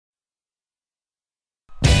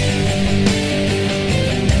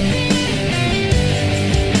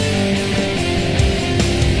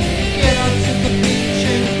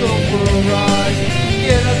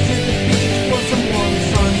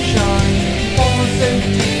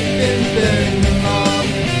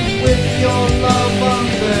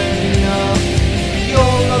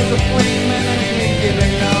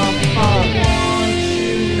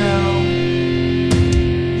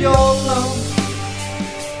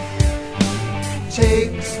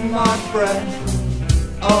takes my breath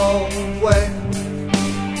away,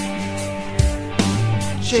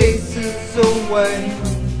 chases away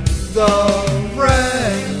the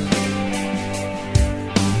rain.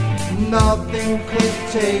 Nothing could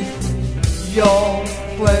take your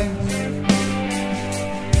place.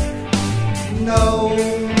 No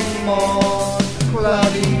more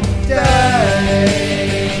cloudy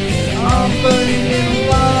days. I'm burning in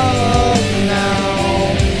love now.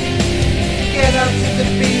 Get out to the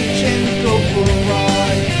beach and go for a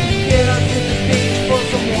ride. Get out to the beach for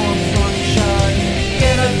some warm sunshine.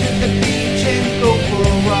 Get out to the beach and go for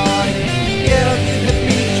a ride. Get out to the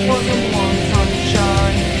beach for some warm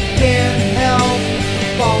sunshine. Can't help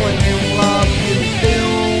falling in love. You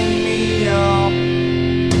fill me up.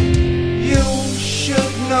 You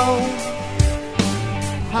should know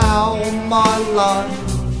how my life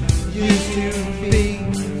used to be.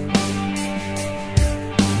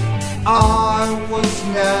 I was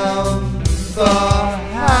never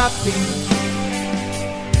happy.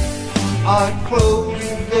 I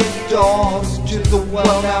closed the doors to the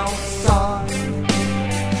world outside,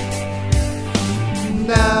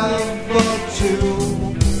 never to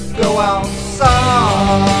go outside.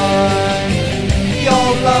 Your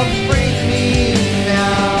love freed me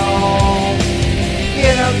now.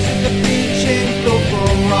 Get out to the beach and go for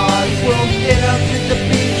a ride. We'll get out to the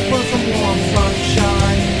beach for some warm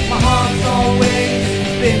sunshine. My heart's always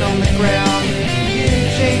been on the ground. You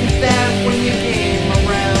changed that when you came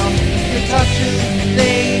around. Your touches,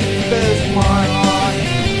 they burst my heart.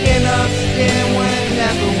 Cannot stand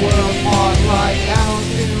whenever we're apart. Like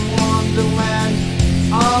Alice in Wonderland,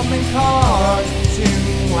 I'm in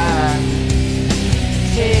cartoon land.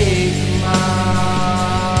 Take my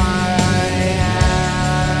hand.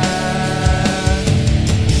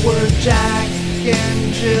 We're Jack and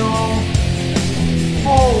Jill,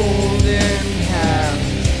 holding hands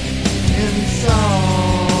in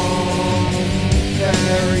some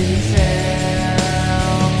fairy tale.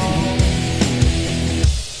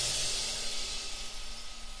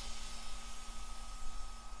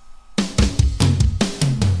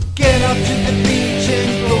 Get up to the beach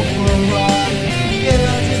and go for a ride. Get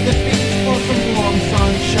up to the beach for some warm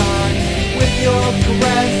sunshine. With your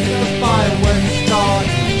caress, the fireworks start,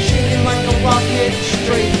 shooting like a rocket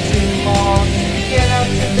straight to Mars. Get out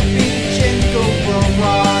to the beach and go for a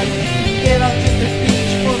ride. Get out to the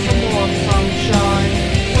beach for some warm sunshine.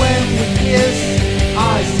 When we kiss, I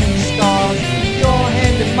see stars. Your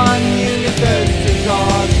hand in mine, the universe is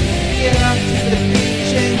ours. Get out to the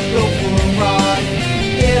beach and go for a ride.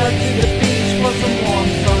 Get out to the beach for some warm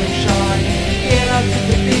sunshine. Get out to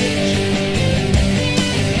the beach.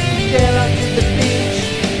 Get out to the beach.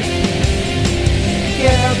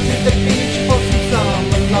 Get out to the beach for some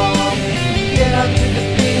summer love. Get out to the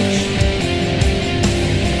beach.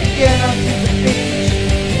 Get out to the beach.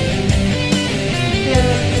 Get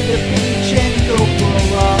out to the beach and go for a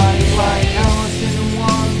ride. Like Alice in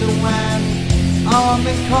Wonderland, I'm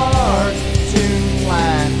in cartoon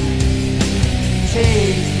land.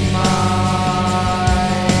 Take my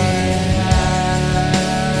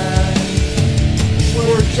hand.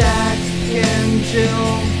 We're Jack and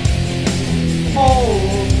Jill,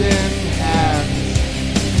 holding hands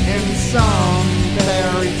in some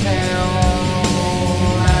fairy tale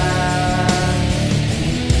land.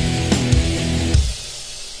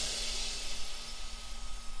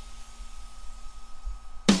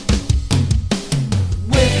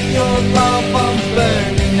 With your love I'm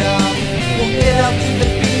burning up. We'll get out to the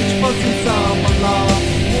beach for some summer love.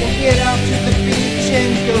 We'll get out to the beach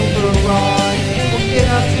and go for a ride. We'll get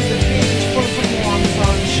out to the beach for some warm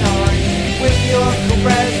sunshine. With your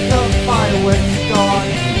caress, the fireworks start,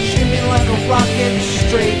 shooting like a rocket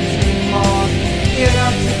straight